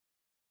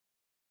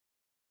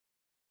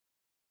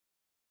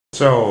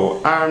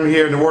So I'm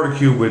here in the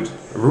WaterCube with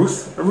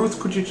Ruth. Ruth,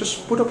 could you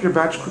just put up your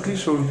badge quickly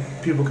so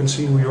people can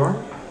see who you are?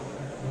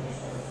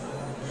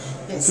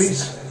 Yes.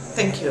 Please.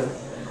 Thank you.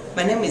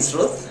 My name is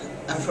Ruth.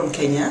 I'm from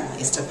Kenya,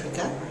 East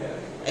Africa.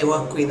 I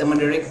work with, I'm a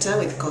director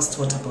with Coast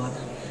Water Board.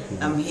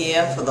 I'm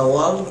here for the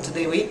World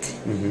Today Week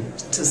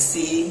to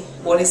see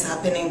what is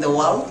happening in the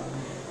world.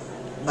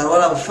 But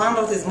what I've found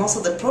out is most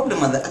of the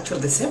problem are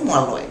actually the same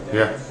worldwide.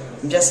 Yeah.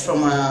 Just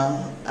from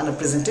a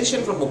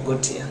presentation from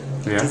Ogotia.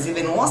 Yeah. It is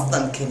even worse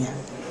than Kenya.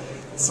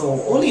 So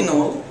all in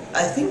all,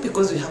 I think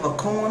because we have a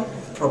common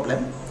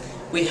problem,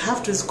 we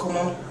have to use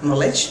common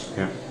knowledge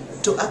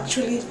to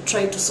actually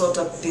try to sort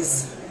out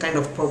these kind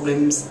of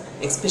problems,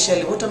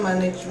 especially water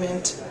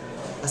management,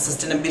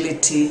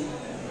 sustainability,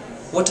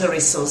 water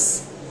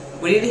resource.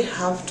 We really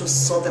have to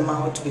sort them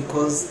out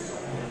because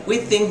we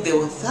think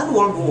the Third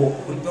World War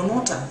will be on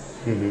water.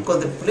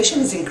 Because the population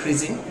is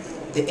increasing,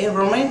 the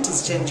environment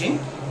is changing,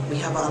 we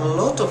have a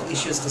lot of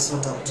issues to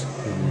sort out.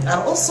 And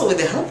also with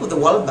the help of the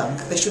World Bank,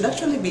 they should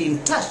actually be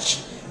in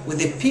touch with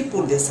the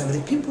people they serve,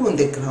 the people on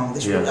the ground. They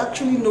should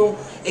actually know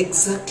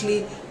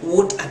exactly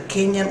what a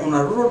Kenyan or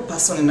a rural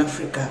person in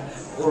Africa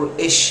or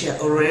Asia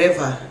or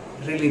wherever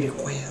really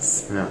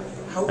requires. Yeah.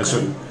 How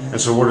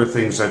and so what are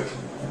things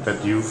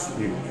that you've,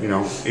 you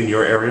know, in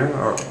your area?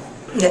 Or?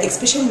 Yeah,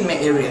 especially in my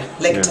area,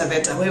 like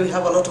Taveta, where we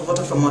have a lot of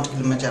water from Mount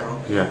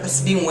Kilimanjaro.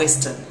 That's being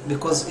wasted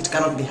because it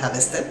cannot be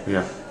harvested.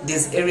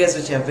 There's areas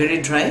which are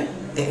very dry,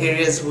 the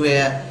areas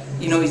where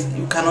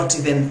you cannot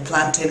even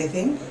plant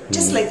anything,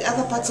 just like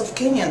other parts of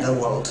Kenya and the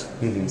world.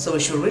 So we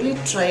should really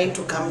try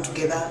to come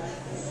together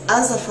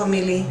as a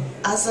family,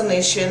 as a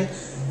nation,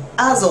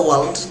 as a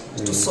world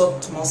to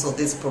sort most of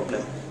this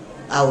problem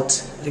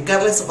out,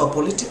 regardless of our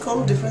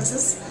political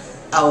differences,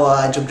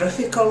 our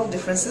geographical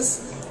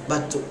differences.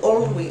 But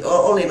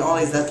all in all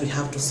is that we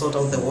have to sort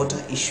out the water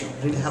issue.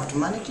 We really have to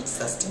manage it,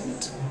 sustain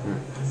it.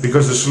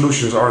 Because the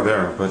solutions are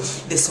there, but...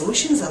 The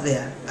solutions are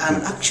there.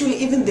 And actually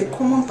even the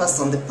common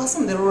person, the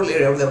person in the rural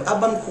area, or the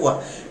urban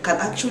poor, can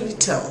actually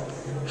tell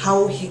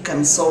how he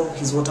can solve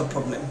his water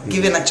problem.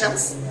 Given a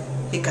chance,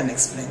 he can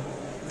explain.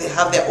 They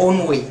have their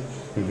own way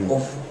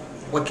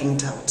of working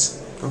it out.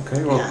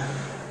 Okay, well,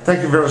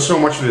 thank you so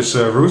much for this,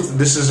 Ruth.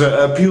 This is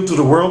an appeal to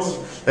the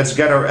world. Let's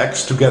get our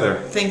acts together.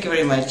 Thank you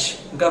very much.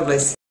 God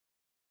bless you.